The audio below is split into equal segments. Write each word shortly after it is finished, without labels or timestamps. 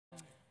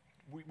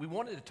We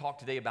wanted to talk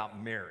today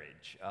about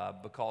marriage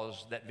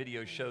because that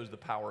video shows the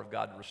power of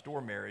God to restore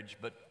marriage,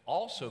 but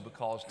also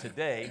because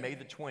today, May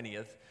the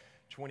 20th,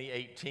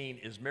 2018,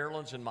 is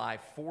Marilyn's and my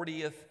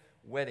 40th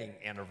wedding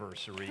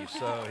anniversary.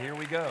 So here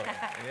we go.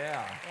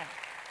 Yeah.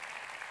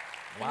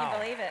 Can you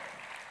believe it?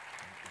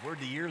 Where'd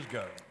the years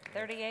go?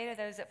 38 of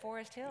those at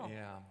Forest Hill.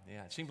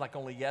 Yeah. It seemed like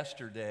only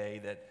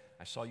yesterday that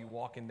I saw you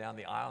walking down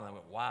the aisle and I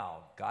went,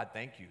 wow, God,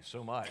 thank you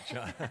so much.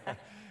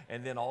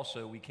 And then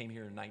also we came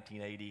here in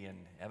 1980 and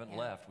haven't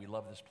left. We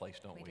love this place,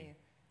 don't we? We do.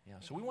 Yeah.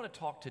 So we want to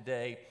talk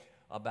today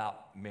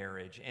about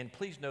marriage. And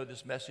please know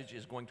this message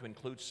is going to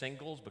include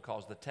singles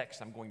because the text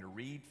I'm going to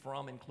read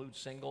from includes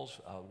singles,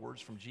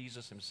 words from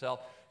Jesus himself.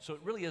 So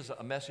it really is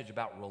a message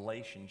about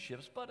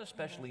relationships, but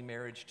especially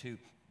marriage, to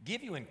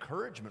give you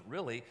encouragement,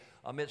 really,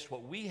 amidst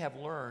what we have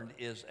learned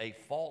is a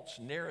false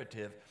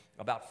narrative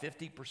about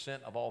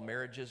 50% of all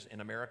marriages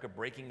in America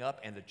breaking up,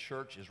 and the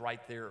church is right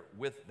there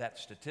with that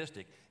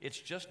statistic. It's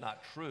just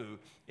not true.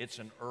 It's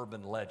an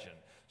urban legend.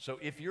 So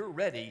if you're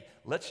ready,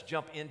 let's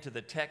jump into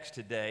the text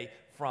today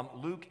from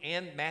Luke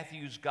and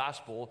Matthew's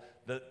gospel.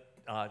 The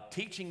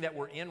teaching that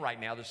we're in right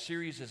now, the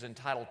series is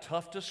entitled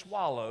Tough to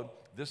Swallow.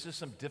 This is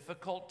some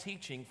difficult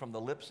teaching from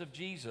the lips of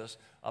Jesus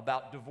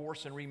about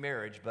divorce and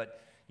remarriage,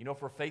 but you know,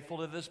 if we're faithful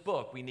to this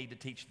book, we need to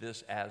teach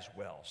this as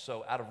well.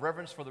 So out of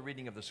reverence for the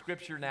reading of the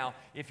scripture now,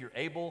 if you're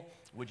able,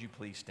 would you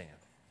please stand?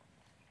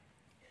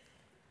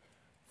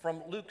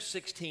 From Luke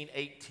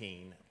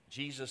 16:18,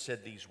 Jesus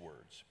said these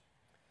words,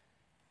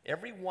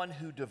 "Everyone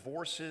who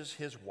divorces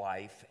his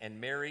wife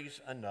and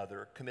marries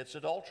another commits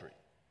adultery.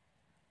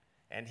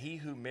 And he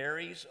who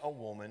marries a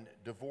woman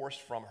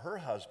divorced from her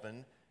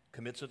husband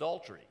commits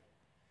adultery."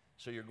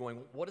 So you're going,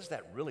 what does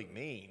that really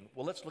mean?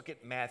 Well, let's look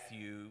at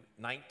Matthew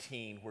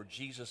 19, where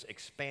Jesus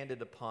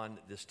expanded upon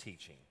this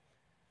teaching.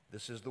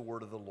 This is the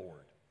word of the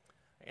Lord.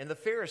 "And the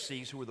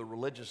Pharisees, who were the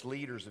religious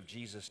leaders of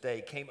Jesus'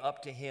 day, came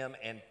up to him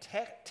and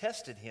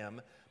tested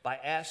him by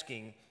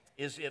asking,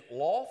 'Is it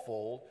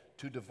lawful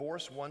to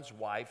divorce one's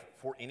wife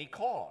for any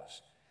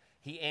cause?'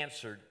 He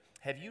answered,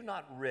 'Have you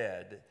not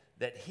read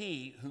that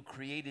he who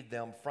created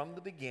them from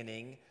the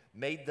beginning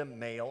made them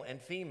male and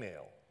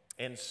female?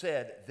 And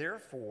said,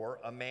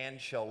 therefore a man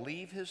shall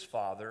leave his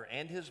father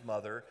and his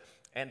mother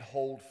and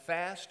hold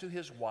fast to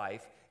his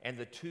wife, and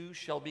the two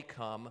shall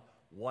become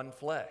one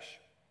flesh.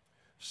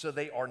 So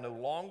they are no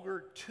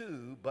longer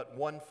two, but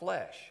one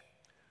flesh.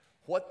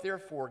 What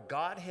therefore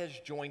God has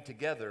joined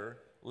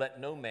together, let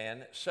no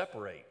man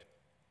separate.'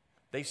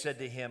 They said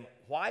to him,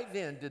 'Why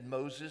then did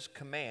Moses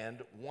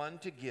command one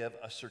to give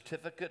a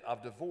certificate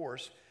of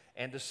divorce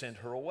and to send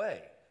her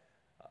away?'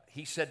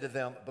 He said to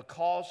them,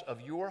 'Because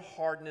of your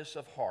hardness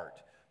of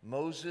heart,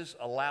 Moses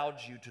allowed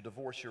you to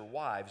divorce your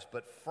wives,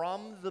 but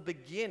from the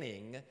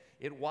beginning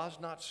it was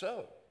not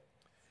so.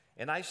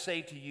 And I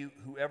say to you,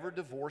 whoever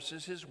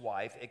divorces his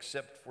wife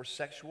except for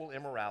sexual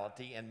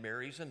immorality and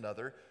marries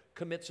another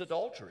commits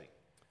adultery.'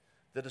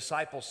 The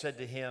disciples said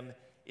to him,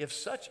 'If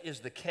such is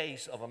the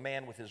case of a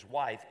man with his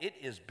wife, it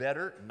is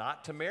better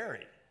not to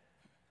marry.'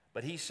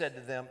 But he said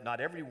to them,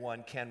 'Not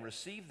everyone can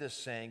receive this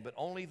saying, but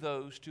only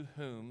those to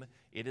whom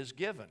it is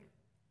given.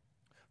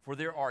 For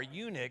there are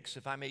eunuchs,'"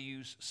 if I may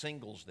use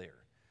singles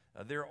there,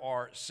 "there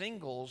are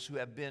singles who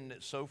have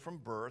been so from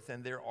birth,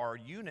 and there are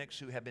eunuchs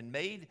who have been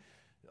made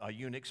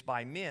eunuchs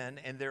by men,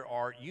 and there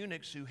are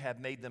eunuchs who have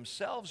made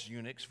themselves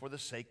eunuchs for the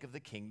sake of the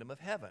kingdom of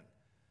heaven.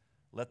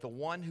 Let the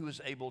one who is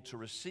able to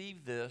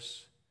receive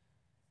this,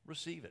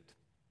 receive it.'"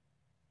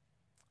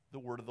 The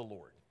word of the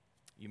Lord.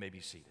 You may be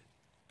seated.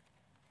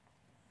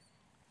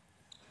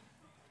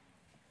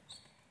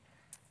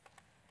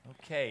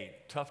 Okay,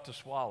 tough to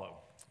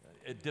swallow,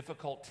 a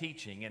difficult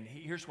teaching, and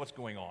here's what's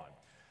going on.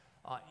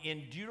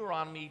 In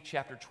Deuteronomy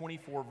chapter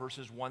 24,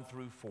 verses 1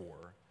 through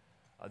 4,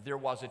 there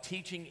was a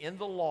teaching in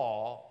the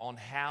law on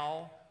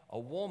how a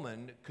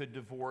woman could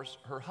divorce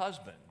her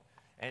husband,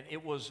 and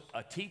it was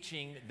a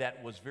teaching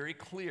that was very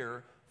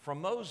clear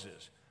from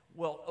Moses.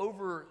 Well,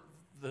 over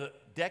the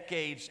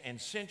decades and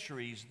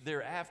centuries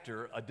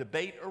thereafter, a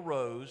debate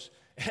arose,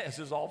 as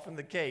is often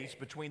the case,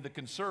 between the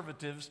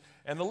conservatives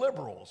and the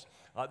liberals.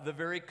 The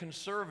very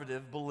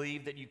conservative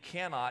believe that you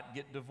cannot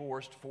get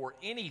divorced for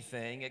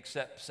anything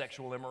except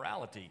sexual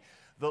immorality.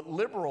 The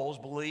liberals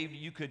believed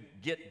you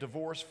could get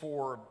divorced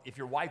for if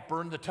your wife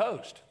burned the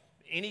toast,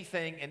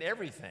 anything and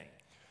everything.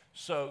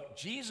 So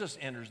Jesus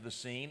enters the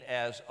scene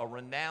as a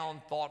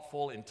renowned,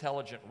 thoughtful,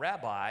 intelligent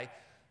rabbi.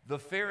 The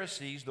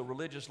Pharisees, the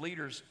religious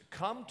leaders,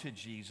 come to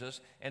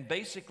Jesus and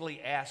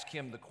basically ask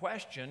him the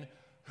question,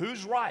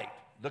 who's right,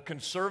 the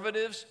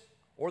conservatives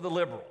or the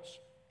liberals?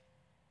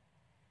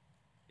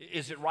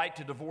 Is it right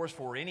to divorce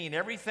for any and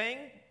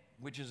everything,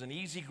 which is an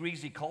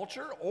easy-greasy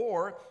culture,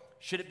 or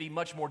should it be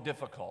much more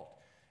difficult?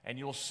 And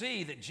you'll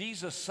see that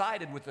Jesus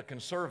sided with the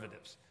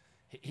conservatives.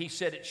 He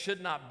said it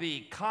should not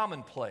be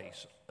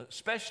commonplace,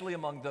 especially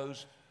among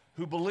those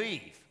who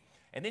believe.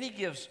 And then he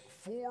gives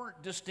 4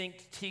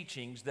 distinct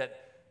teachings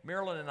that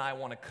Marilynn and I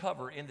want to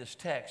cover in this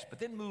text, but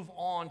then move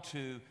on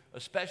to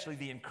especially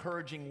the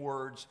encouraging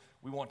words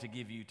we want to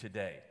give you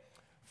today.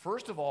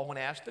 First of all, when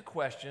asked the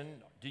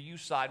question, do you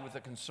side with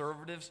the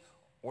conservatives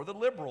or the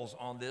liberals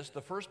on this,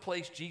 the first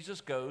place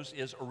Jesus goes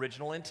is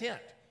original intent.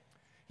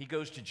 He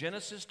goes to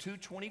Genesis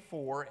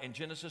 2:24 and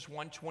Genesis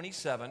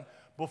 1:27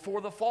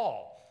 before the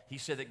fall. He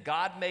said that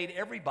God made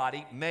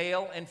everybody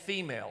male and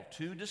female,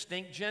 two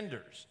distinct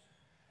genders.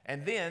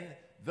 And then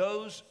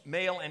those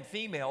male and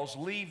females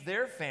leave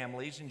their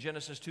families in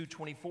Genesis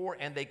 2:24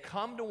 and they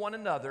come to one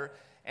another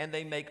and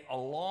they make a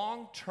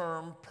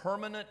long-term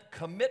permanent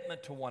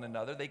commitment to one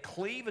another. They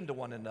cleave into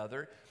one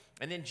another.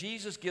 And then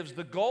Jesus gives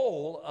the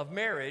goal of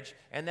marriage,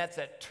 and that's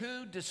that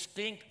two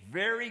distinct,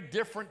 very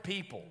different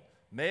people,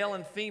 male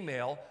and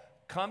female,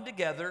 come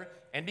together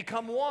and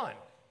become one.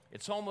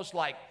 It's almost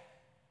like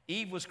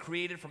Eve was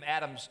created from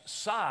Adam's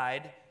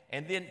side,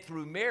 and then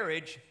through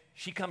marriage,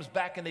 she comes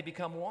back and they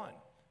become one.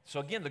 So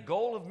again, the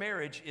goal of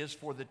marriage is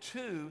for the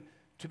two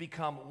to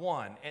become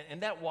one. And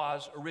that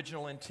was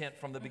original intent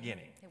from the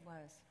beginning. It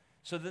was.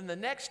 So then the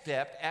next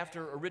step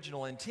after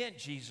original intent,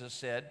 Jesus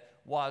said,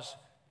 was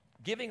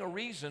giving a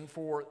reason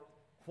for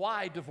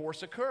why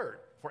divorce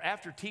occurred. For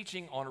after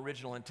teaching on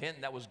original intent,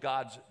 and that was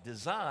God's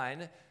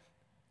design,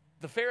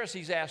 the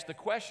Pharisees asked the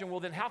question,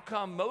 well, then how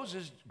come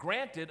Moses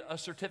granted a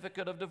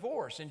certificate of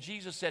divorce? And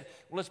Jesus said,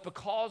 well, it's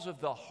because of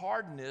the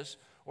hardness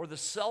or the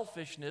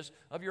selfishness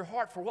of your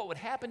heart. For what would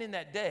happen in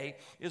that day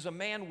is a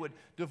man would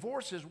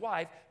divorce his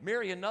wife,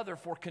 marry another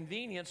for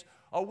convenience,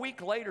 a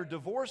week later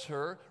divorce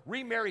her,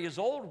 remarry his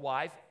old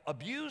wife,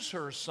 abuse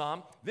her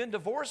some, then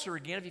divorce her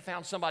again if he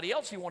found somebody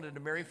else he wanted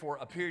to marry for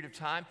a period of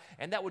time,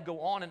 and that would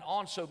go on and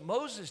on. So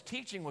Moses'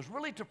 teaching was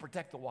really to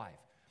protect the wife.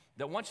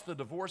 That once the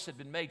divorce had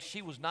been made,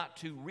 she was not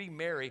to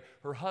remarry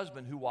her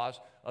husband who was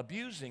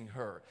abusing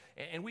her.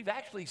 And we've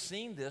actually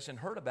seen this and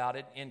heard about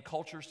it in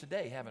cultures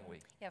today, haven't we?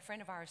 Yeah, a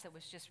friend of ours that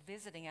was just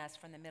visiting us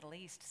from the Middle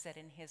East said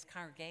in his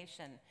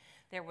congregation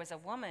there was a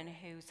woman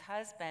whose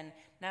husband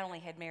not only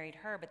had married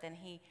her, but then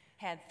he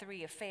had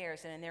 3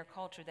 affairs, and in their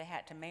culture they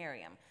had to marry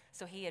him.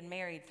 So he had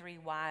married 3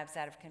 wives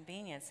out of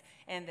convenience.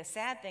 And the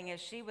sad thing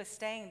is she was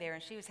staying there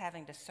and she was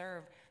having to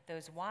serve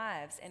those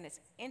wives. And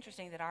it's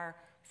interesting that our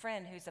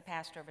friend who's the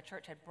pastor of a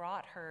church had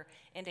brought her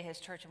into his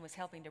church and was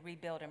helping to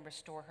rebuild and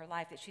restore her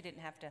life, that she didn't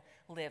have to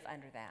live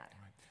under that.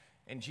 Right.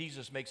 And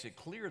Jesus makes it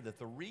clear that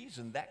the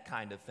reason that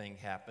kind of thing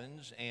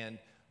happens, and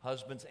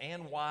husbands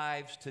and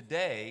wives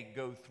today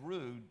go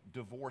through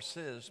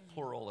divorces,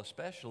 plural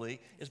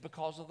especially, is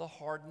because of the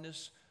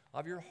hardness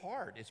of your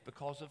heart. It's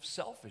because of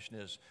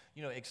selfishness.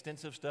 You know,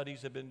 extensive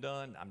studies have been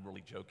done. I'm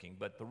really joking,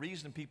 but the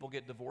reason people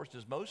get divorced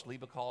is mostly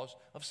because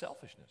of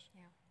selfishness.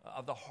 Yeah.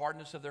 Of the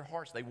hardness of their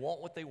hearts. They want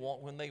what they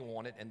want when they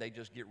want it, and they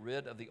just get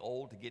rid of the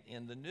old to get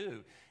in the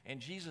new. And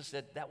Jesus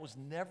said that was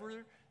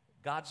never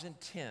God's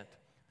intent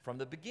from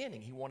the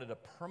beginning. He wanted a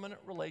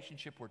permanent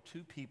relationship where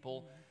 2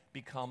 people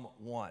become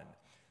one.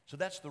 So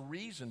that's the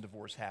reason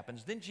divorce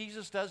happens. Then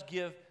Jesus does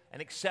give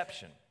an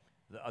exception.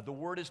 The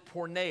word is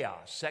porneia,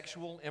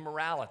 sexual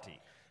immorality.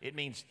 It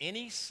means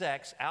any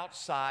sex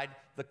outside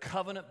the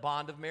covenant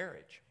bond of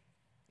marriage.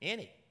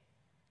 Any.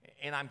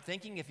 And I'm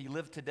thinking if he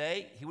lived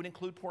today, he would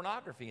include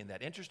pornography in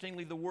that.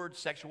 Interestingly, the word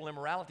sexual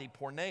immorality,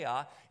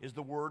 porneia, is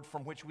the word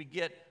from which we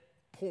get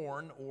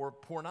porn or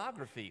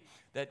pornography.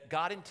 That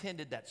God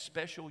intended that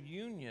special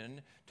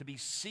union to be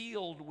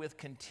sealed with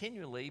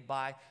continually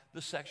by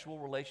the sexual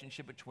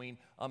relationship between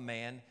a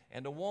man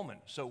and a woman.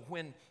 So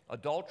when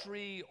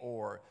adultery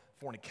or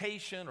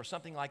fornication or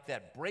something like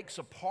that breaks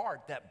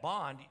apart that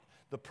bond,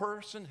 the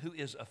person who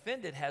is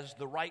offended has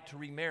the right to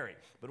remarry.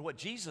 But what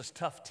Jesus'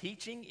 tough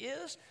teaching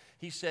is,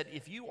 he said,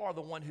 if you are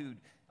the one who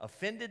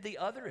offended the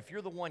other, if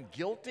you're the one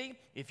guilty,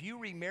 if you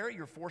remarry,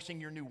 you're forcing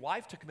your new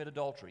wife to commit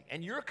adultery.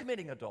 And you're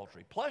committing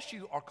adultery. Plus,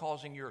 you are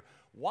causing your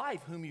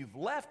wife, whom you've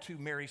left, to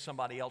marry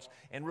somebody else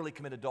and really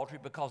commit adultery,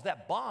 because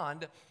that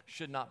bond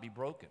should not be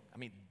broken. I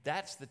mean,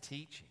 that's the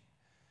teaching.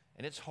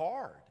 And it's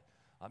hard.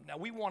 Now,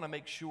 we want to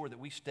make sure that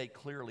we state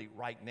clearly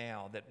right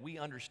now that we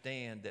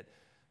understand that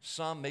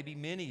some, maybe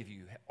many of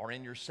you, are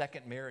in your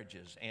second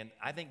marriages. And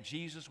I think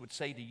Jesus would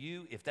say to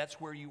you, if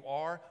that's where you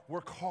are,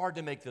 work hard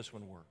to make this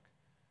one work.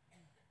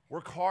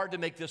 Work hard to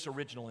make this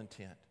original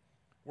intent.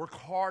 Work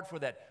hard for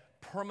that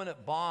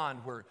permanent bond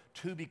where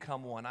 2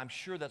 become one. I'm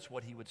sure that's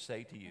what he would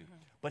say to you.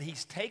 But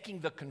he's taking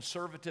the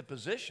conservative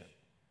position.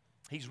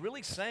 He's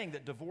really saying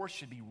that divorce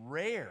should be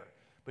rare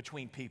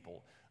between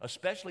people,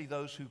 especially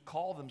those who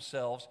call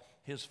themselves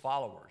his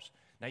followers.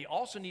 Now, you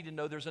also need to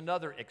know there's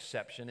another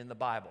exception in the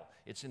Bible.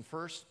 It's in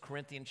 1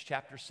 Corinthians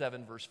chapter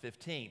 7, verse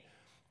 15.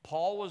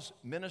 Paul was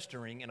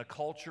ministering in a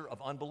culture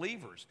of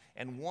unbelievers,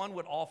 and one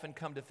would often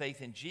come to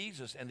faith in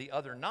Jesus and the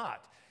other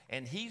not.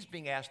 And he's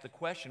being asked the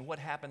question, what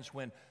happens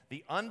when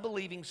the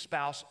unbelieving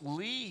spouse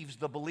leaves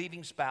the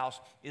believing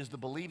spouse? Is the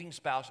believing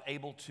spouse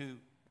able to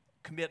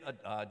commit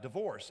a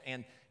divorce?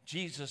 And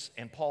Jesus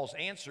and Paul's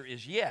answer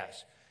is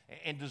yes.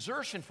 And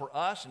desertion for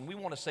us, and we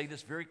want to say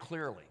this very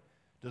clearly,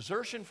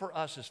 desertion for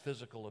us is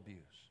physical abuse.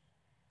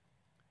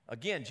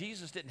 Again,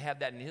 Jesus didn't have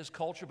that in his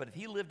culture, but if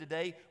he lived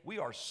today, we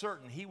are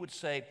certain he would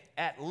say,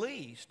 at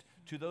least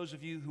to those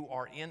of you who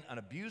are in an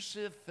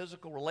abusive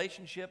physical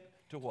relationship,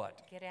 To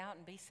what? Get out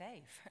and be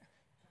safe.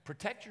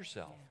 Protect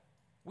yourself.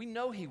 We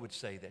know he would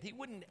say that. He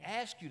wouldn't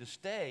ask you to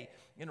stay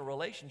in a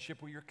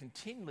relationship where you're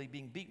continually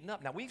being beaten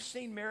up. Now, we've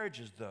seen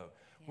marriages, though,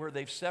 where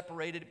they've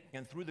separated,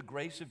 and through the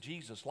grace of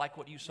Jesus, like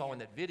what you saw in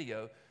that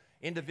video,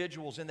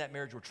 individuals in that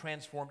marriage were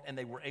transformed and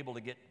they were able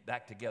to get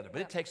back together.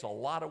 But it takes a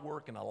lot of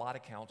work and a lot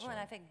of counseling. Well,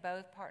 and I think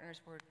both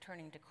partners were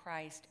turning to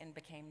Christ and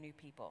became new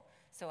people.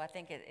 So I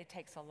think it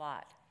takes a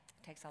lot.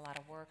 It takes a lot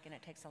of work, and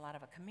it takes a lot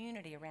of a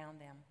community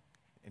around them.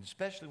 And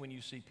especially when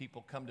you see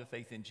people come to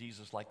faith in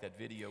Jesus like that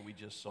video we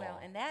just saw. Well,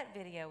 and that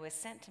video was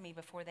sent to me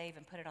before they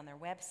even put it on their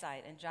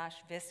website. And Josh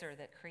Visser,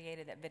 that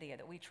created that video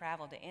that we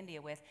traveled to India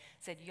with,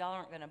 said, y'all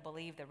aren't going to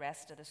believe the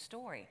rest of the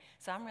story.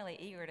 So I'm really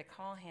eager to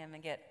call him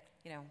and get,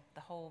 the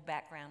whole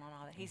background on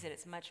all that. He said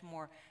it's much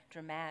more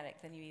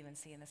dramatic than you even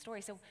see in the story.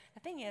 So the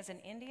thing is, in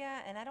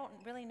India, and I don't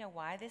really know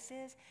why this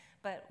is,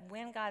 but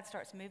when God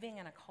starts moving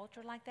in a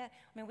culture like that,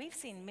 I mean, we've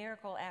seen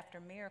miracle after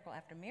miracle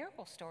after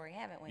miracle story,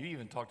 haven't we? You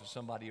even talked to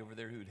somebody over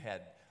there who'd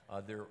had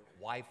their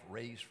wife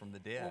raised from the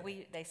dead. Well,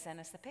 they sent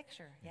us the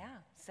picture, yeah.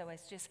 So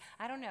it's just,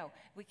 I don't know.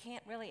 We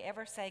can't really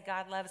ever say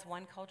God loves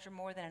one culture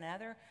more than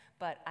another,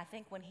 but I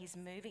think when he's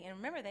moving, and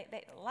remember,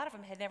 a lot of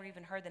them had never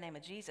even heard the name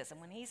of Jesus, and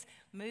when he's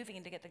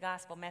moving to get the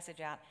gospel message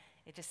out,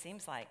 it just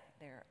seems like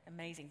there are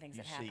amazing things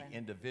that happen. You see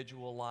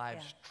individual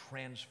lives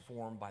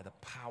transformed by the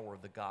power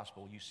of the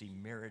gospel. You see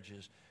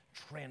marriages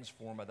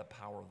transformed by the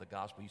power of the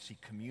gospel. You see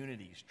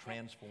communities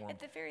transformed At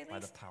the very by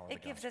the least, power of the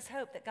gospel. it gives us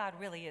hope that God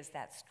really is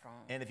that strong.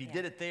 And if he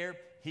did it there,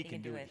 he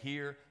can do it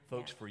here,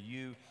 folks, for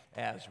you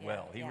as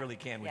well. He really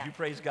can. Would you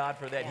praise God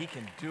for that? He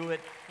can do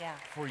it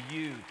for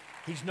you.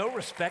 He's no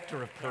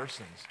respecter of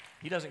persons.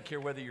 He doesn't care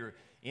whether you're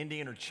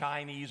Indian or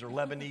Chinese or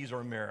Lebanese or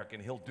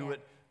American. He'll do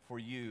it for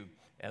you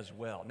as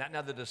well.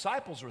 Now the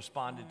disciples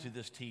responded to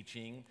this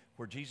teaching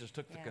where Jesus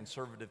took the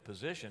conservative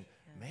position.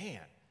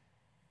 Man,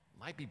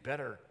 might be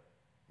better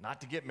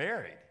not to get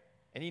married.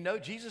 And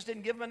Jesus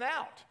didn't give them an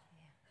out.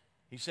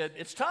 He said,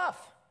 it's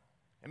tough.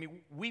 I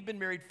mean, we've been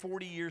married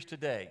 40 years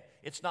today.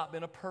 It's not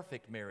been a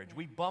perfect marriage.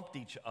 We bumped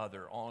each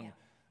other on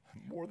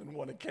more than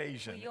one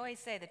occasion. Well, you always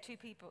say the two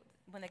people,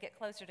 when they get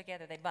closer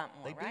together, they bump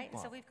more, right?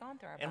 Bump. So we've gone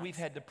through our bumps. And we've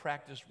had to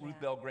practice Ruth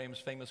Bell Graham's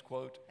famous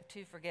quote.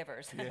 Two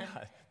forgivers.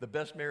 The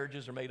best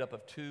marriages are made up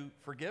of two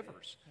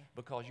forgivers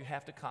because you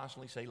have to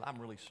constantly say, I'm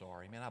really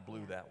sorry, man, I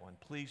blew that one.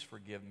 Please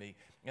forgive me.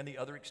 And the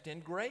other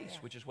extend grace,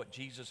 which is what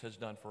Jesus has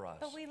done for us.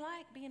 But we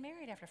like being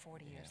married after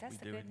 40 years. That's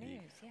the good news.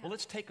 Well,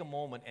 let's take a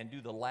moment and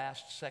do the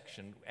last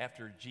section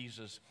after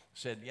Jesus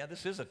said,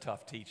 this is a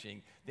tough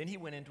teaching. Then he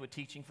went into a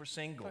teaching for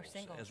singles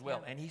as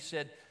well. And he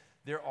said,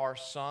 there are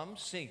some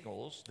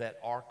singles that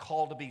are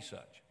called to be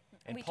such.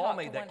 And Paul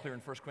made that clear in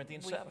 1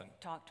 Corinthians 7. We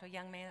talked to a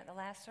young man at the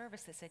last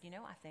service that said,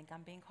 I think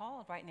I'm being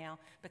called right now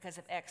because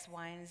of X,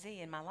 Y, and Z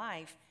in my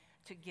life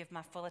to give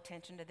my full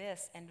attention to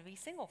this and to be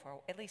single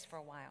at least for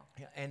a while.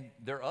 Yeah, and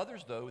there are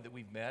others, though, that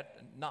we've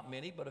met, not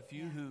many, but a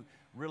few who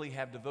really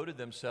have devoted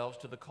themselves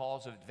to the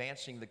cause of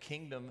advancing the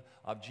kingdom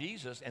of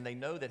Jesus, and they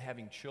know that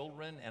having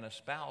children and a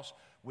spouse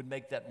would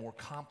make that more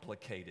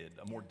complicated,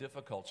 more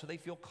difficult. So they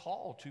feel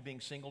called to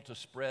being single to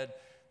spread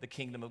the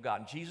kingdom of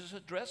God. And Jesus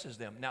addresses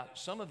them. Now,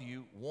 some of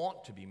you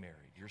want to be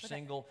married. You're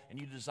single and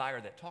you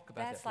desire that. Talk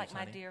about that, please, like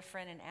my honey. dear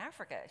friend in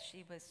Africa.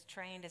 She was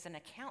trained as an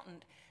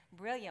accountant,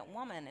 brilliant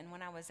woman. And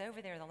when I was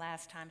over there the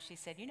last time, she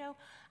said,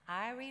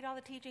 I read all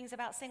the teachings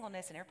about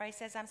singleness, and everybody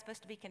says I'm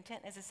supposed to be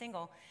content as a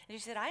single. And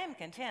she said, I am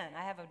content.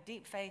 I have a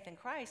deep faith in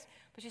Christ.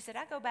 But she said,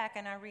 I go back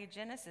and I read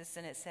Genesis,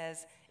 and it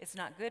says it's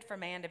not good for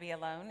man to be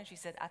alone. And she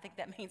said, I think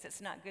that means it's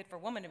not good for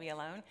woman to be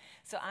alone.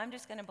 So I'm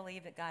just going to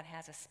believe that God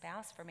has a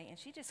spouse for me. And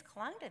she just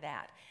clung to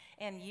that.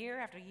 And year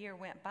after year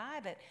went by,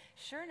 but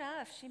sure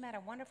enough, she met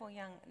a wonderful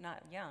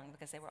not young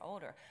because they were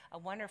older, a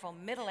wonderful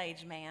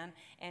middle-aged man,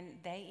 and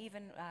they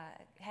even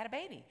had a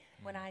baby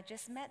when I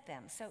just met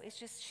them. So it's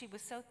just, she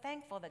was so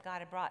thankful that God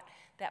had brought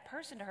that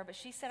person to her, but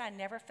she said, I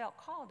never felt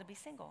called to be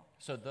single.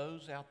 So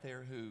those out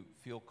there who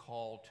feel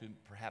called to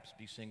perhaps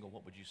be single,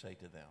 what would you say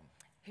to them?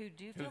 Who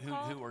do feel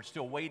called? Who are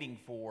still waiting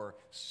for,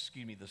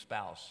 the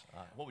spouse.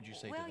 What would you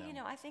say to them?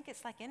 Well, I think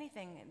it's like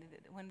anything.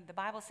 When the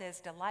Bible says,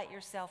 delight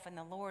yourself in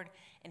the Lord,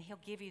 and he'll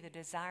give you the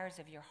desires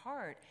of your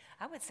heart,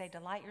 I would say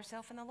delight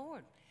yourself in the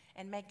Lord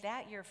and make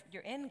that your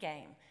end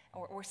game.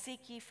 Or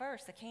seek ye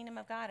first the kingdom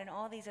of God, and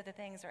all these other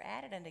things are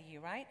added unto you,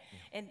 right?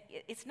 Yeah. And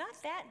it's not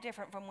that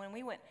different from when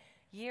we went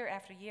year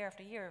after year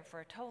after year for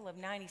a total of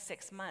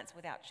 96 months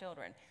without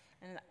children.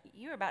 And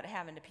you were about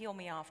having to peel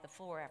me off the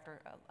floor after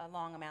a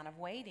long amount of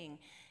waiting.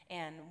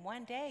 And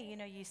one day,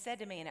 you said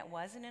to me, and it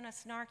wasn't in a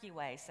snarky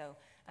way, so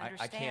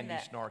understand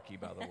that. I can be snarky,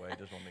 by the way. I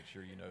just want to make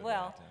sure you know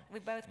well, that. We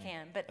both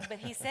can. But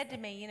he said to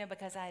me,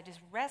 because I just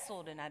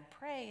wrestled and I'd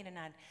prayed and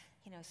I'd,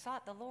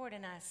 sought the Lord,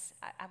 and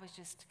I was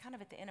just kind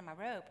of at the end of my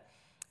rope.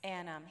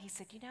 And he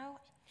said,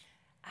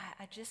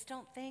 I just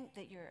don't think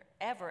that you're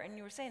ever, and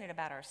you were saying it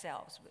about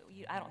ourselves,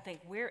 I don't think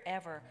we're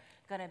ever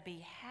going to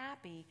be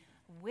happy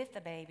with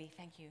the baby,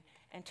 thank you,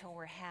 until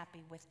we're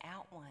happy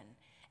without one.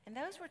 And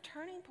those were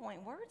turning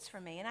point words for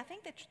me. And I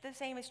think that the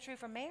same is true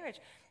for marriage.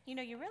 You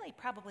know, you're really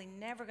probably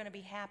never going to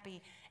be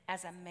happy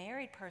as a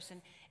married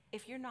person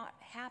if you're not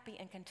happy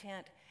and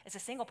content as a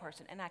single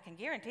person. And I can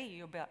guarantee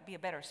you'll be a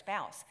better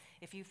spouse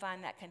if you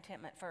find that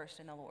contentment first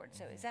in the Lord.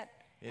 So is that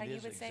how you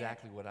would say it? It is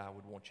exactly what I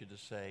would want you to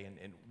say.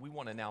 And we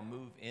want to now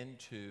move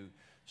into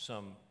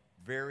some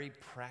very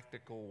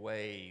practical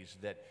ways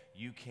that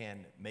you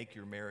can make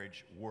your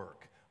marriage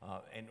work.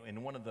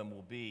 And one of them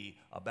will be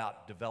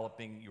about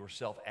developing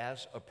yourself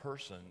as a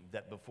person,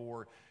 that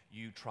before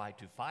you try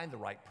to find the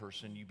right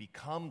person, you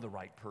become the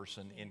right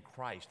person in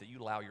Christ, that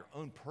you allow your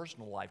own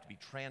personal life to be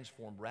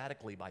transformed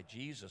radically by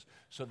Jesus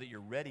so that you're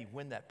ready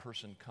when that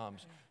person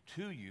comes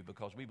to you,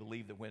 because we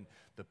believe that when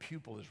the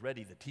pupil is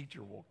ready, the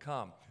teacher will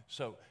come.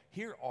 So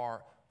here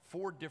are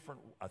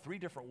three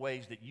different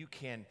ways that you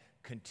can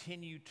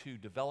continue to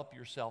develop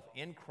yourself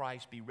in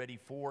Christ, be ready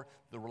for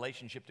the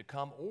relationship to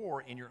come,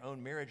 or in your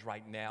own marriage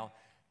right now,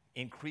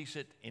 increase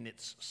it in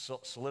its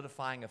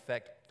solidifying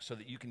effect so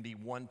that you can be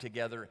one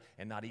together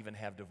and not even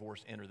have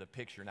divorce enter the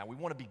picture. Now, we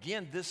want to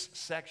begin this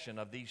section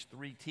of these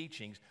three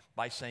teachings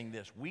by saying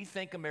this. We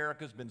think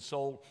America's been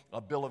sold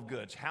a bill of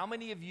goods. How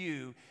many of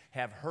you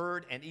have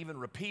heard and even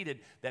repeated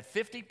that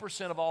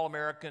 50% of all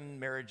American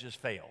marriages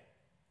fail?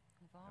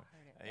 We've all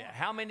heard it. Yeah.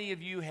 How many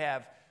of you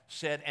have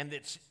said, and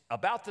it's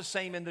about the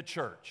same in the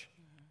church?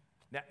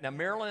 Now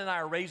Marilynn and I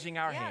are raising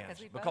our hands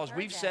because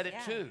we've said it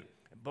too.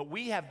 But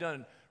we have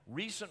done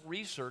recent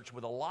research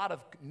with a lot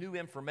of new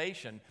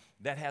information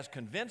that has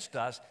convinced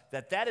us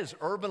that that is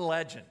urban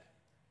legend.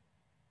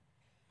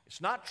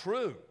 It's not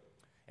true.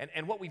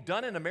 And what we've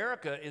done in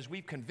America is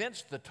we've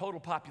convinced the total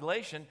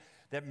population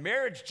that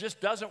marriage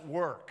just doesn't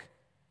work.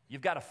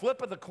 You've got a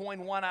flip of the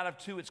coin, 1 out of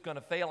 2, it's going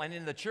to fail. And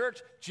in the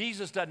church,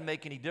 Jesus doesn't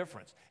make any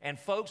difference. And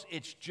folks,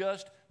 it's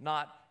just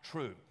not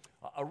true.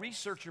 A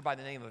researcher by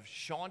the name of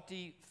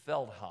Shaunti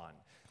Feldhahn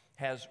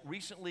has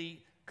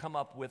recently come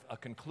up with a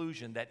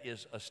conclusion that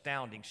is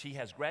astounding. She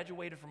has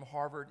graduated from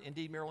Harvard.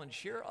 Indeed, Marilynn,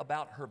 share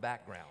about her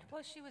background.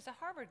 Well, she was a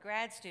Harvard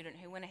grad student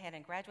who went ahead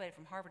and graduated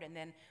from Harvard and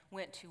then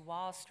went to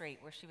Wall Street,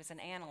 where she was an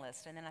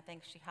analyst. And then I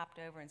think she hopped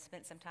over and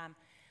spent some time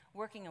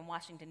working in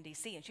Washington,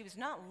 D.C. And she was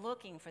not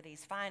looking for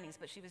these findings,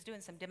 but she was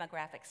doing some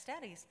demographic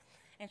studies.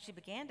 And she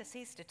began to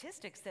see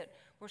statistics that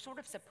were sort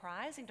of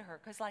surprising to her,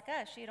 because like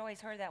us, she had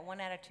always heard that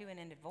 1 out of 2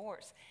 in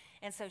divorce.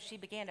 And so she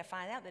began to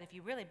find out that if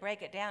you really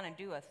break it down and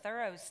do a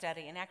thorough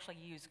study and actually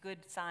use good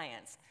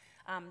science,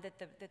 that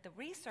the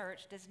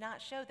research does not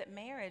show that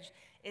marriage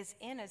is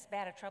in as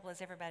bad a trouble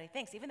as everybody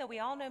thinks, even though we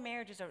all know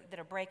marriages that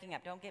are breaking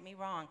up, don't get me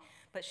wrong.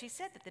 But she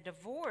said that the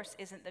divorce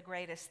isn't the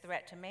greatest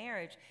threat to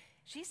marriage.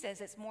 She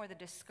says it's more the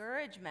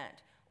discouragement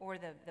or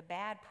the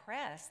bad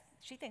press.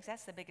 She thinks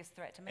that's the biggest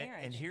threat to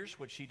marriage. And here's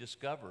what she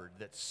discovered,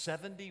 that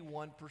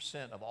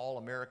 71% of all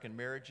American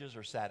marriages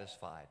are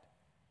satisfied.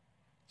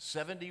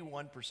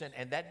 71%.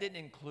 And that didn't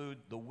include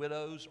the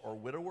widows or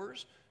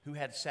widowers who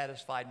had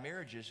satisfied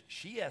marriages.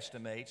 She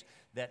estimates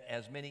that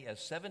as many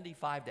as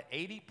 75 to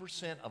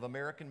 80% of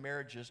American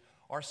marriages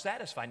are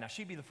satisfied. Now,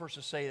 she'd be the first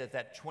to say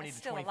that 20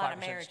 to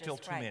 25% is still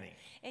too many.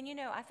 And you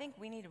know, I think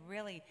we need to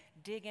really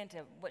dig into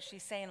what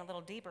she's saying a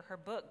little deeper. Her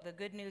book, The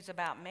Good News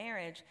About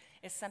Marriage,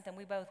 is something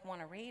we both want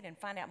to read and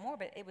find out more.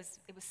 But it was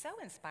so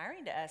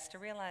inspiring to us to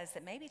realize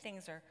that maybe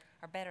things are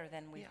better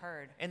than we've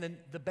heard. And then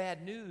the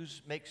bad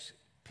news makes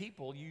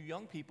people, you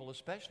young people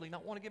especially,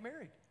 not want to get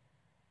married.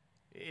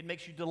 It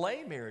makes you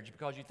delay marriage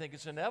because you think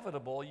it's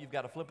inevitable. You've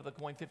got a flip of the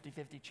coin,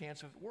 50-50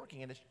 chance of it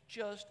working, and it's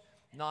just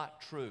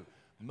not true.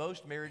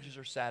 Most marriages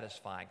are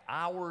satisfying.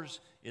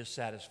 Ours is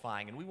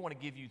satisfying, and we want to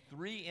give you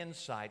 3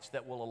 insights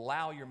that will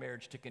allow your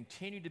marriage to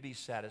continue to be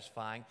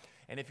satisfying,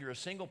 and if you're a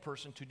single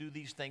person, to do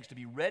these things to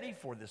be ready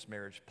for this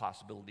marriage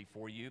possibility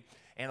for you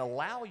and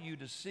allow you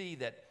to see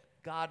that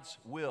God's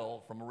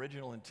will from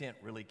original intent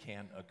really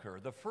can occur.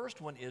 The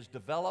first one is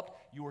develop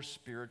your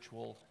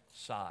spiritual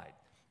side.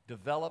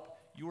 Develop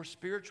your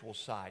spiritual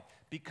side.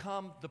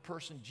 Become the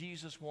person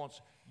Jesus wants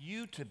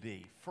you to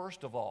be,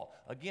 first of all.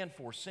 Again,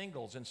 for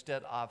singles,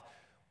 instead of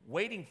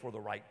waiting for the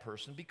right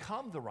person,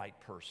 become the right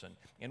person.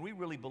 And we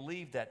really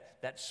believe that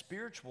that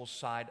spiritual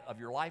side of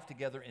your life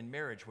together in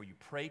marriage, where you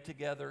pray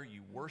together,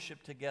 you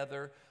worship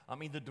together. I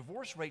mean, the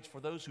divorce rates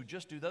for those who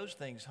just do those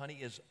things, honey,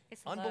 is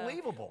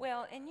unbelievable.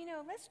 Well, and you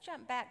know, let's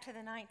jump back to the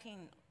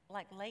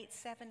late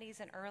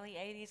 70s and early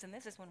 80s, and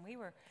this is when we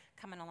were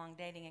coming along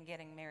dating and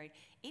getting married.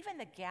 Even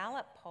the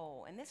Gallup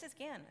poll, and this is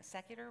again a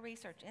secular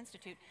research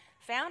institute,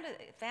 found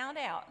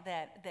out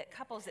that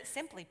couples that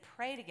simply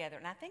pray together,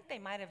 and I think they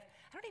might have,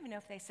 I don't even know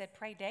if they said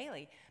pray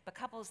daily, but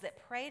couples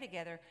that pray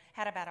together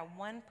had about a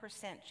 1%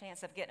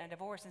 chance of getting a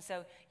divorce. And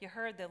so you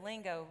heard the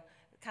lingo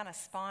kind of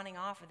spawning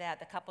off of that,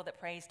 the couple that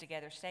prays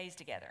together stays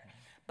together.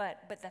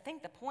 But I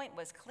think the point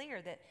was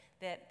clear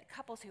that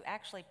couples who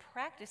actually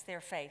practice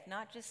their faith,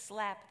 not just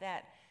slap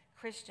that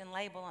Christian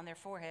label on their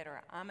forehead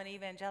or I'm an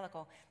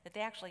evangelical, that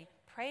they actually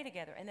pray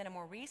together. And then a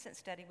more recent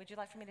study, would you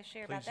like for me to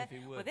share about Please, that?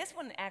 if you would. Well, this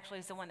one actually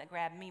is the one that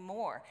grabbed me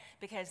more,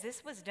 because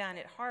this was done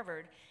at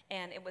Harvard,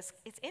 and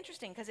it's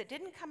interesting because it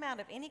didn't come out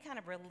of any kind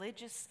of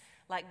religious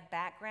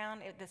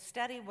background. The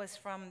study was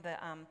from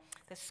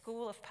the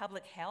School of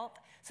Public Health,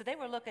 so they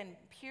were looking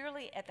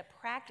purely at the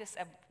practice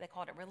of, they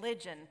called it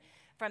religion,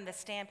 from the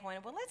standpoint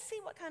of, well, let's see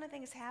what kind of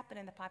things happen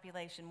in the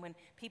population when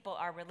people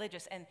are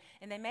religious. And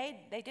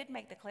they did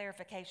make the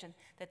clarification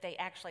that they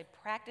actually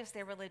practice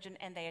their religion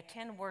and they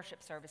attend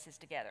worship services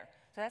together.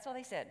 So that's all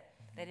they said.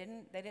 They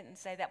didn't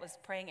say that was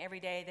praying every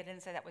day. They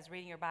didn't say that was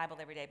reading your Bible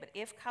every day. But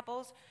if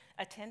couples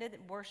attended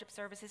worship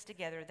services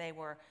together, they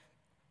were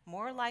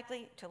more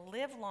likely to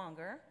live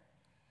longer.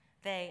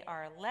 They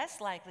are less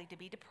likely to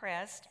be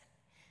depressed.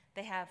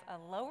 They have a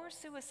lower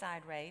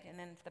suicide rate, and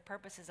then for the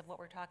purposes of what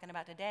we're talking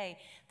about today,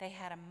 they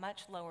had a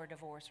much lower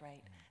divorce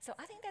rate. So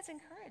I think that's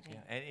encouraging.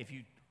 Yeah, and if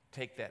you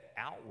take that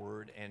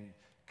outward and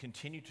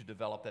continue to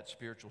develop that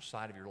spiritual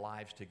side of your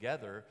lives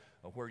together,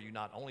 where you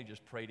not only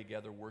just pray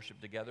together,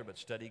 worship together, but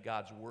study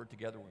God's Word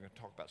together. We're going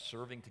to talk about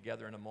serving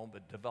together in a moment,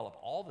 but develop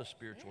all the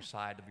spiritual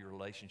side of your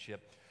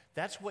relationship.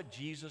 That's what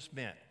Jesus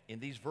meant in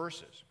these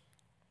verses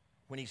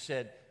when he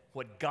said,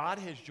 what God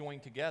has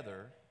joined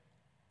together,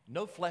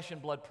 no flesh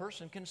and blood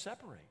person can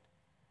separate.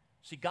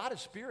 See, God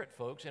is spirit,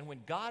 folks, and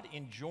when God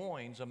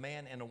enjoins a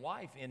man and a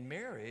wife in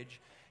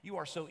marriage, you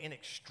are so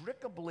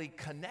inextricably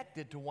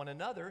connected to one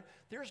another,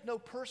 there's no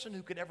person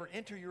who could ever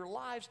enter your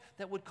lives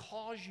that would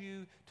cause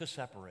you to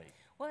separate.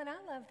 Well, and I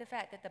love the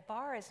fact that the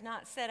bar is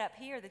not set up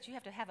here that you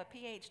have to have a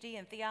PhD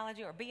in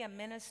theology or be a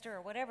minister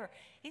or whatever.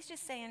 He's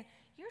just saying,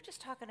 you're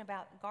just talking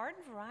about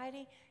garden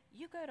variety.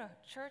 You go to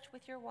church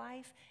with your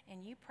wife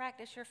and you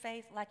practice your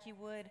faith like you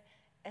would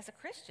as a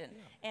Christian,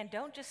 and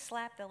don't just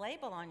slap the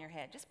label on your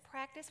head. Just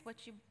practice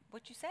what you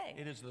say.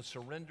 It is the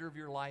surrender of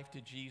your life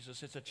to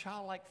Jesus. It's a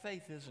childlike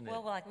faith, isn't it?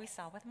 Well, like we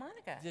saw with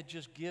Monica. That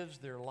just gives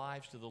their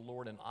lives to the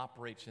Lord and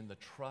operates in the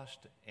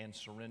trust and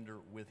surrender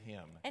with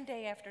Him. And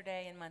day after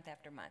day and month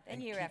after month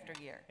and year after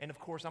year. And of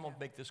course, I'm going to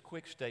make this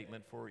quick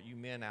statement for you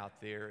men out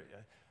there.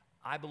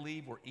 I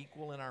believe we're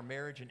equal in our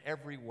marriage in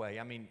every way.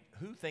 I mean,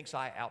 who thinks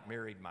I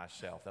outmarried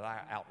myself, that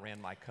I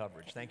outran my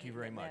coverage? Thank you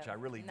very much. I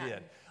really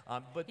did.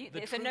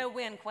 It's a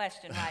no-win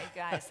question, right,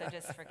 guys? So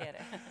just forget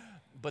it.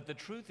 But the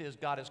truth is,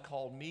 God has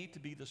called me to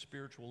be the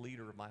spiritual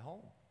leader of my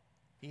home.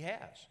 He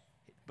has.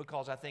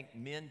 Because I think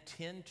men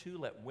tend to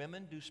let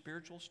women do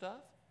spiritual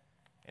stuff,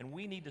 and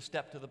we need to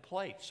step to the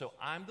plate. So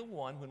I'm the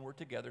one, when we're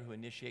together, who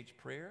initiates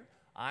prayer.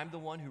 I'm the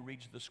one who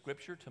reads the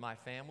scripture to my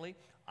family.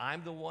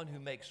 I'm the one who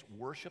makes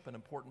worship an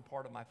important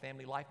part of my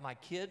family life. My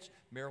kids,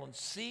 Marilynn,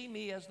 see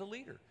me as the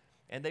leader,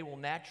 and they will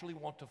naturally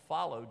want to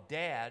follow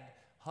dad,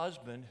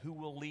 husband, who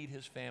will lead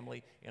his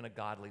family in a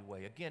godly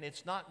way. Again,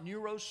 it's not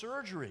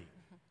neurosurgery.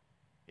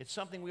 It's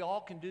something we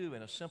all can do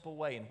in a simple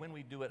way, and when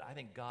we do it, I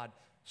think God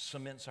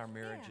cements our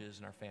marriages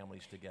and our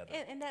families together.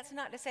 And that's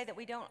not to say that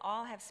we don't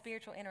all have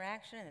spiritual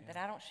interaction and that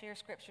I don't share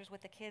scriptures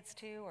with the kids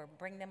too or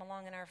bring them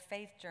along in our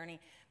faith journey,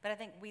 but I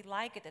think we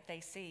like it that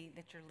they see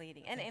that you're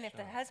leading. And if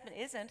the husband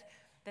isn't,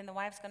 then the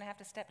wife's going to have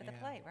to step to the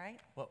plate, right?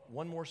 Well,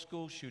 one more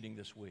school shooting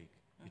this week.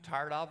 You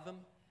tired of them?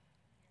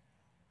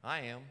 I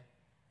am.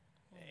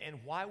 And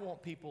why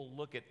won't people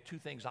look at two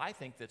things I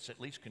think that's at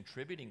least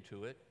contributing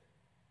to it?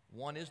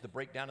 One is the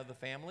breakdown of the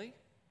family.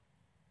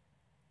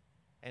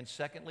 And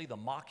secondly, the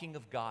mocking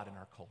of God in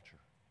our culture.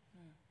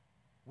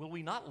 Will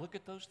we not look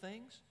at those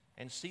things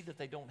and see that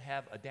they don't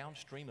have a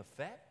downstream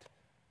effect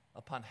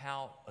upon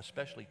how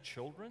especially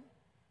children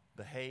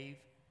behave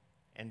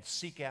and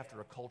seek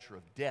after a culture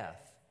of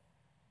death,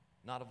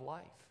 not of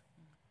life?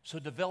 So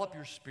develop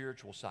your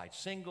spiritual side.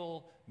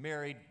 Single,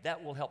 married,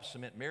 that will help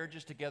cement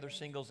marriages together.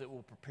 Singles, it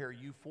will prepare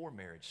you for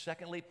marriage.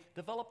 Secondly,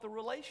 develop the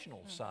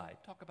relational side.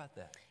 Talk about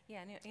that.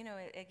 Yeah, and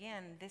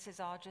again, this is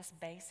all just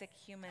basic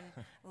human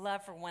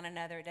love for one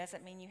another. It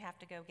doesn't mean you have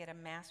to go get a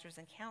master's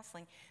in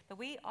counseling. But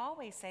we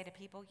always say to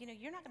people,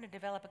 you're not going to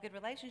develop a good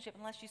relationship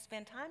unless you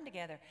spend time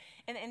together.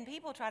 And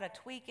people try to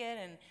tweak it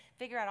and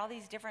figure out all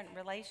these different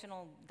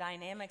relational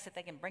dynamics that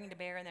they can bring to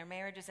bear in their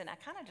marriages. And I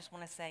kind of just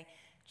want to say,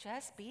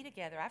 just be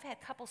together. I've had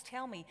couples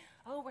tell me,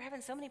 oh, we're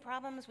having so many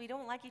problems, we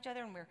don't like each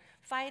other and we're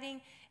fighting.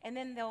 And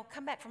then they'll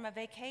come back from a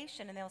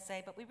vacation and they'll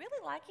say, but we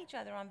really like each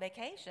other on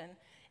vacation.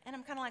 And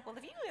I'm kind of like, well,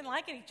 if you didn't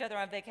like each other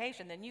on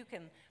vacation, then you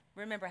can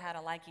remember how to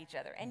like each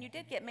other. And you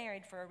did get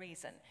married for a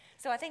reason.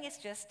 So I think it's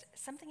just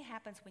something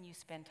happens when you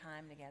spend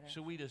time together.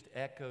 So we just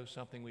echo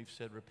something we've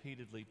said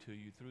repeatedly to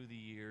you through the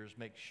years.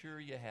 Make sure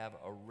you have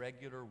a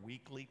regular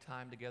weekly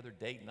time together,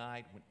 date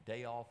night,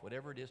 day off,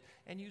 whatever it is,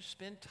 and you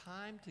spend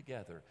time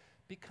together.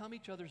 Become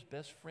each other's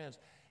best friends.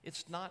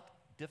 It's not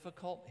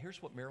difficult. Here's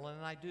what Marilynn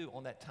and I do.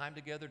 On that time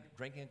together,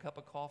 drinking a cup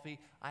of coffee,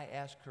 I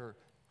ask her,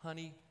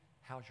 honey,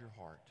 how's your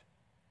heart?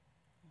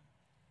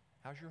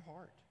 How's your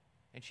heart?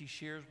 And she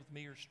shares with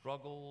me her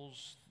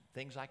struggles,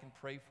 things I can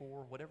pray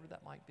for, whatever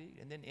that might be.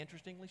 And then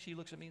interestingly, she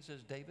looks at me and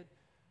says, David,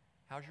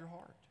 how's your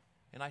heart?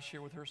 and I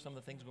share with her some of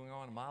the things going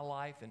on in my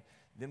life, and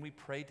then we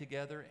pray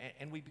together,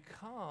 and we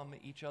become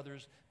each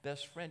other's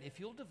best friend. If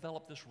you'll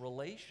develop this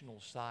relational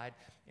side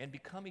and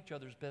become each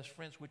other's best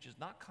friends, which is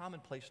not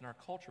commonplace in our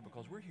culture,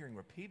 because we're hearing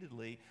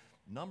repeatedly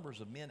numbers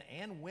of men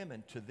and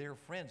women to their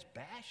friends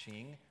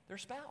bashing their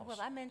spouse. Well,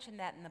 I mentioned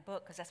that in the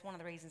book because that's one of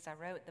the reasons I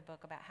wrote the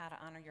book about how to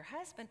honor your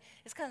husband,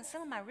 is because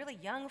some of my really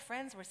young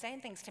friends were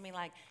saying things to me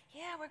like,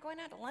 yeah, we're going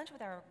out to lunch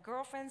with our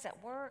girlfriends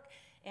at work,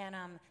 and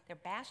they're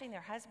bashing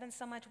their husbands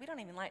so much, we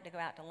don't even like to go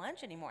out to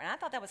lunch anymore. And I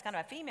thought that was kind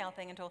of a female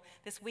thing until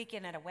this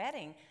weekend at a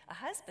wedding, a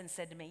husband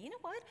said to me, you know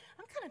what,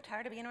 I'm kind of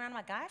tired of being around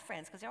my guy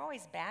friends because they're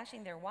always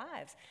bashing their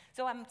wives.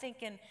 So I'm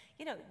thinking,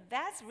 you know,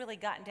 that's really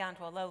gotten down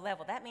to a low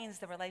level. That means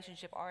the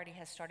relationship already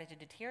has started to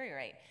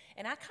deteriorate.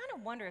 And I kind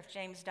of wonder if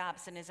James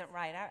Dobson isn't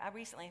right. I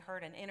recently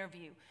heard an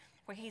interview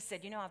where he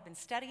said, you know, I've been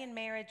studying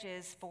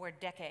marriages for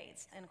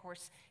decades. And of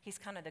course, he's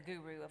kind of the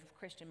guru of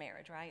Christian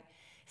marriage, right?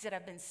 He said,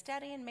 I've been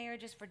studying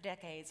marriages for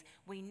decades.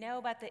 We know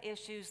about the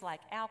issues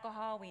like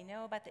alcohol. We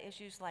know about the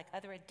issues like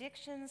other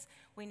addictions.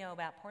 We know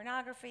about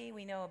pornography.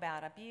 We know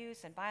about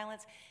abuse and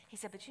violence. He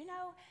said, but you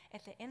know,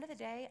 at the end of the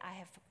day, I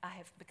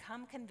have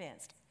become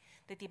convinced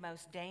that the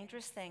most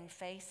dangerous thing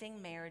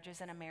facing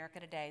marriages in America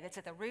today, that's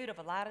at the root of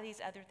a lot of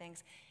these other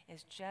things,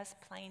 is just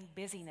plain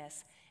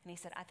busyness. And he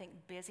said, I think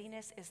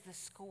busyness is the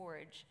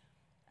scourge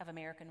of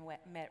American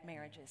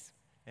marriages.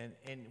 And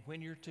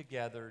when you're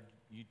together,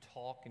 you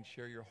talk and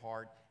share your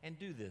heart. And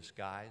do this,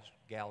 guys.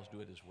 Gals, do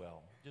it as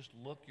well. Just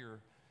look your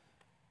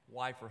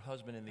wife or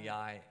husband in the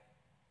eye.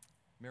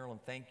 Marilynn,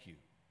 thank you.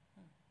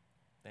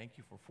 Thank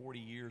you for 40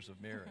 years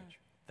of marriage.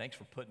 Thanks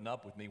for putting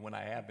up with me when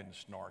I have been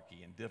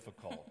snarky and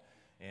difficult.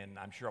 And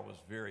I'm sure I was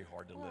very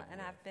hard to live with. And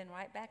I've been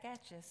right back at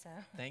you, so.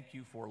 Thank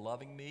you for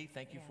loving me.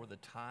 Thank you for the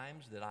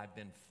times that I've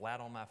been flat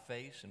on my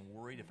face and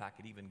worried if I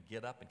could even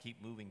get up and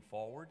keep moving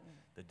forward.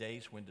 The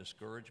days when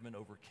discouragement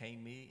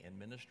overcame me in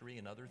ministry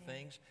and other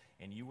things.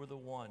 And you were the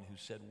one who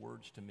said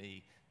words to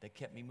me that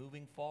kept me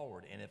moving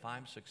forward. And if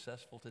I'm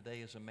successful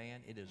today as a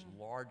man, it is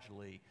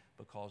largely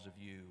because of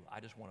you.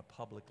 I just want to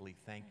publicly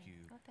thank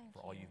you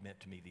for all you've meant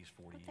to me these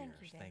 40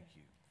 years. Thank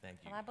you. Thank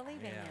you. Well, I believe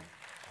in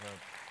you.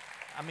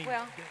 I mean,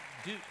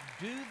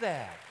 do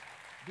that.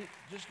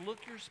 Just look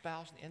your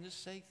spouse and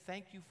just say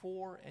thank you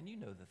for, and you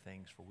know the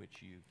things for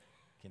which you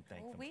can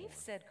thank them for. We've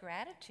said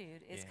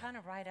gratitude is kind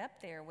of right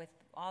up there with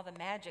all the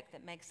magic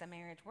that makes a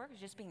marriage work, is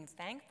just being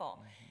thankful.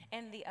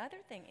 And the other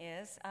thing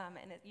is,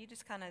 you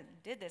just kind of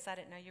did this. I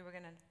didn't know you were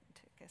going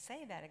to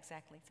say that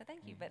exactly, so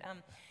thank you. But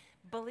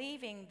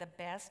believing the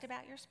best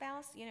about your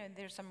spouse, you know,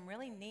 there's some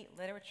really neat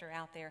literature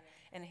out there.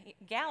 And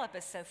Gallup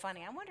is so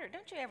funny. I wonder,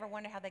 don't you ever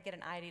wonder how they get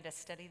an idea to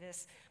study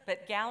this?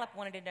 But Gallup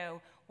wanted to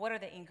know what are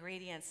the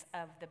ingredients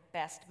of the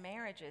best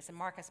marriages. And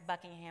Marcus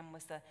Buckingham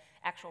was the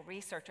actual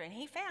researcher. And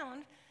he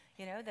found,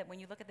 you know, that when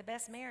you look at the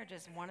best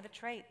marriages, one of the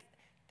traits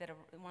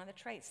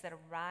that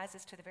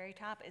arises to the very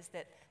top is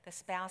that the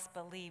spouse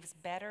believes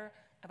better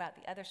about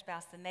the other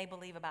spouse than they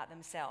believe about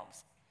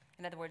themselves.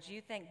 In other words, you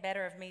think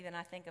better of me than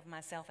I think of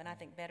myself, and I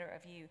think better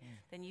of you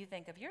than you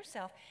think of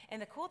yourself. And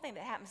the cool thing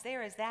that happens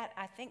there is that,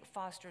 I think,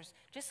 fosters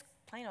just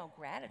plain old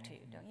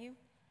gratitude, don't you?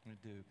 I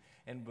do.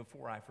 And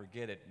before I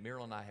forget it,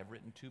 Marilynn and I have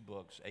written 2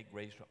 books, 8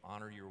 Ways to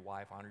Honor Your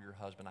Wife, Honor Your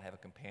Husband. I have a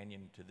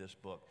companion to this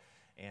book.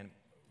 And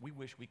we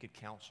wish we could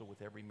counsel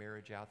with every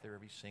marriage out there,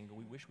 every single.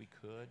 We wish we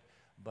could.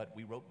 But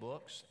we wrote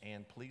books,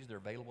 and please, they're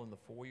available in the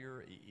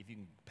foyer. If you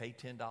can pay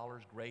 $10,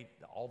 great.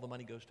 All the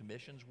money goes to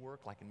missions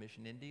work, like in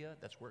Mission India.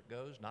 That's where it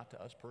goes, not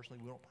to us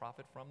personally. We don't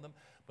profit from them.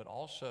 But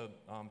also,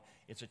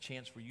 it's a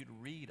chance for you to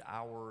read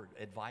our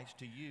advice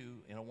to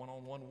you in a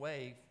one-on-one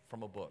way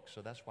from a book.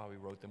 So that's why we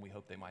wrote them. We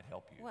hope they might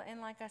help you. Well,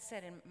 and like I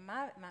said, in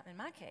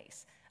my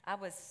case, I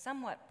was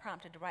somewhat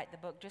prompted to write the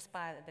book just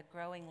by the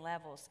growing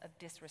levels of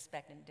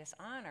disrespect and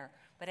dishonor.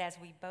 But as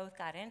we both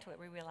got into it,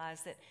 we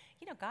realized that,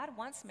 you know, God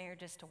wants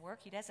marriages to work.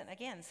 He doesn't,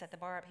 again, set the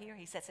bar up here.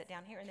 He sets it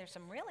down here. And there's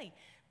some really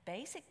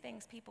basic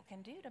things people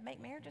can do to make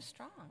marriages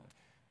strong.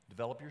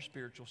 Develop your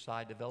spiritual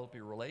side, develop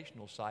your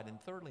relational side, and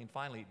thirdly and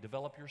finally,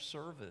 develop your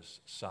service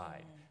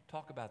side.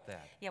 Talk about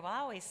that. Yeah, well, I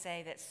always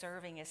say that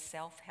serving is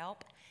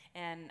self-help,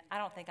 and I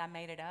don't think I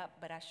made it up,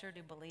 but I sure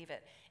do believe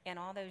it. In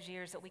all those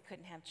years that we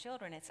couldn't have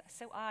children, it's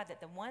so odd that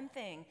the one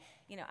thing,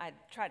 you know, I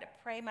tried to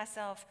pray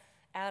myself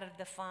out of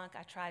the funk.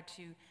 I tried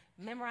to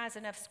memorize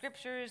enough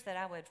scriptures that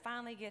I would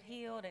finally get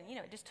healed, and, you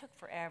know, it just took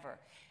forever.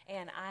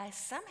 And I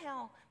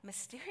somehow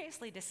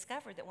mysteriously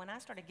discovered that when I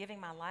started giving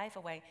my life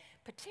away,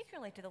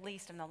 particularly to the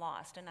least and the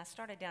lost, and I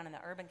started down in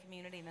the urban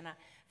community, and then I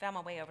found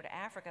my way over to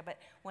Africa, but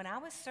when I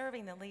was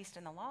serving the least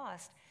and the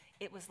lost,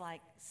 it was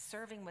like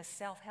serving was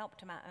self-help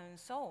to my own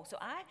soul. So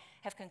I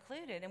have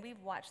concluded, and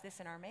we've watched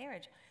this in our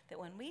marriage, that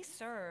when we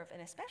serve,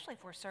 and especially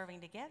if we're serving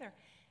together,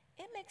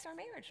 it makes our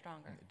marriage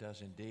stronger. It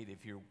does indeed.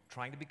 If you're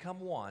trying to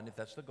become one, if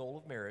that's the goal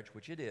of marriage,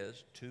 which it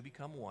is, to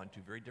become one, 2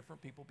 very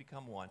different people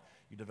become one,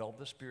 you develop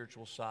the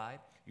spiritual side,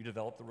 you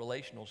develop the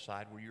relational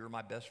side where you're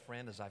my best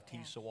friend, as I've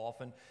teased so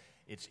often,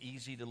 It's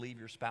easy to leave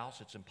your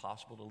spouse. It's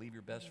impossible to leave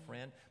your best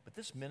friend. But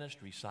this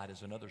ministry side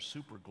is another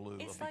super glue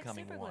It's of like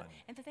becoming super one. glue.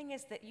 And the thing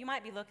is that you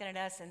might be looking at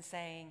us and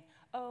saying,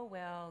 oh,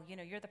 well, you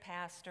know, you're the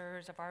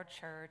pastors of our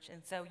church,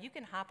 and so you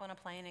can hop on a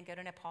plane and go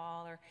to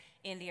Nepal or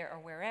India or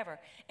wherever.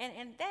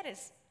 And that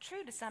is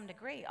true to some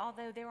degree,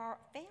 although there are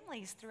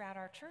families throughout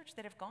our church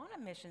that have gone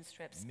on mission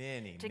trips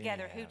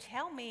together who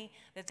tell me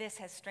that this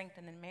has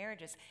strengthened their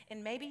marriages.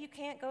 And maybe you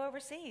can't go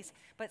overseas,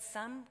 but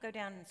some go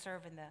down and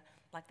serve in the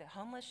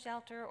homeless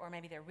shelter, or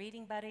maybe they're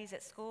reading buddies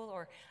at school.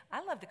 Or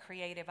I love the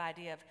creative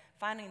idea of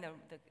finding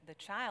the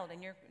child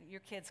in your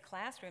kid's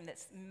classroom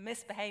that's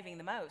misbehaving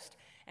the most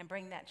and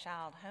bring that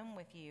child home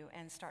with you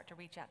and start to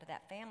reach out to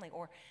that family.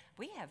 Or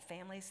we have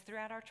families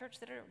throughout our church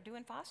that are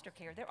doing foster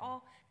care. There are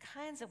all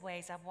kinds of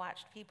ways I've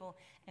watched people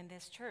in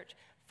this church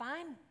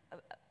find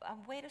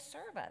a way to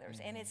serve others.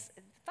 And it's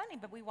funny,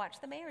 but we watch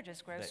the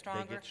marriages grow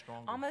stronger, they get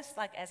stronger, almost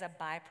like as a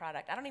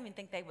byproduct. I don't even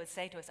think they would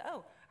say to us,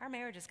 oh, our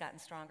marriage has gotten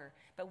stronger.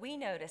 But we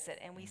notice it,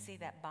 and we see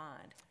that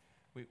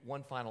bond.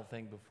 One final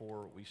thing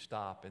before we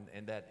stop,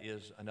 and that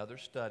is another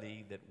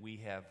study that we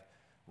have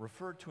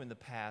referred to in the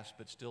past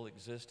but still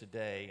exists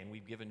today, and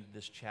we've given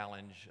this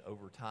challenge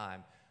over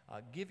time.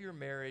 Give your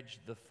marriage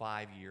the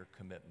 5-year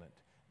commitment.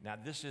 Now,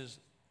 this is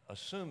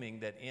assuming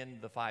that in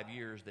the 5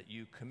 years that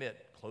you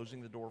commit,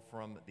 closing the door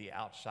from the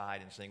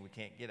outside and saying we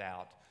can't get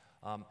out,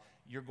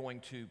 you're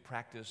going to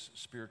practice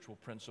spiritual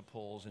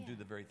principles and do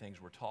the very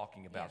things we're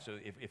talking about. So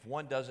if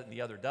one does it and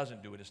the other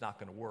doesn't do it, it's not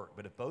going to work.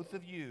 But if both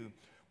of you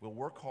will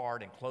work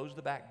hard and close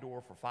the back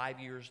door for 5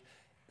 years,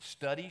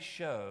 studies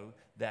show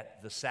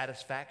that the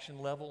satisfaction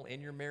level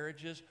in your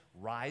marriages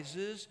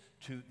rises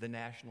to the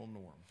national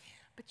norm.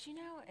 But you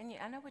know, and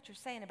I know what you're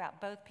saying about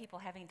both people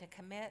having to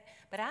commit,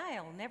 but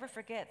I'll never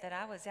forget that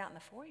I was out in the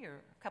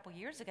foyer a couple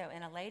years ago,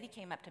 and a lady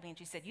came up to me and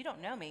she said, you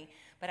don't know me,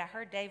 but I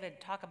heard David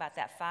talk about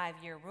that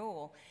 5-year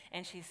rule,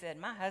 and she said,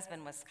 my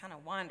husband was kind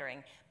of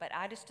wandering, but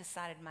I just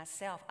decided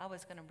myself I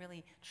was going to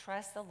really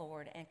trust the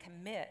Lord and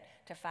commit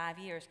to 5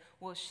 years.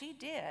 Well, she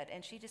did,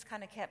 and she just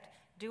kind of kept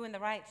doing the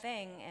right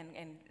thing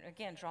and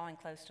again, drawing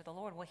close to the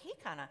Lord. Well, he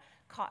kind of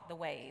caught the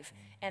wave,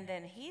 and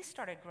then he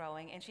started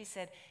growing, and she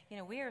said, you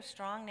know, we are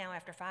strong now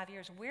after 5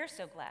 years. We're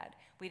so glad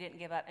we didn't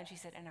give up. And she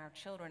said, and our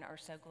children are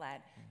so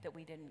glad that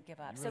we didn't give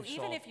up. So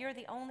even if you're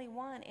the only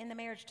one in the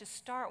marriage to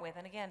start with,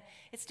 and again,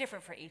 it's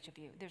different for each of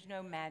you. There's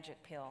no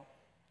magic pill.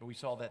 We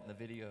saw that in the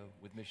video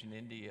with Mission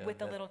India. With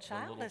the little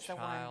child as the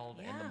one.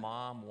 And the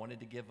mom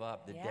wanted to give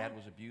up. The dad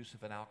was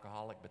abusive and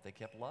alcoholic, but they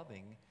kept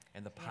loving.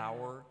 And the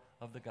power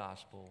of the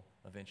gospel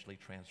eventually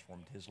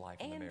transformed his life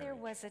and the marriage.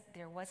 And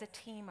there was a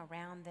team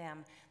around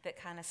them that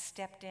kind of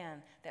stepped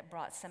in, that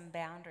brought some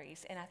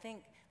boundaries. And I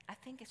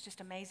think it's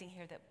just amazing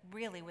here that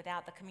really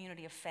without the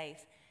community of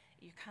faith,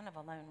 you're kind of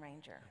a lone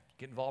ranger.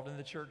 Get involved in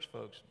the church,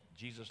 folks.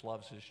 Jesus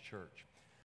loves his church.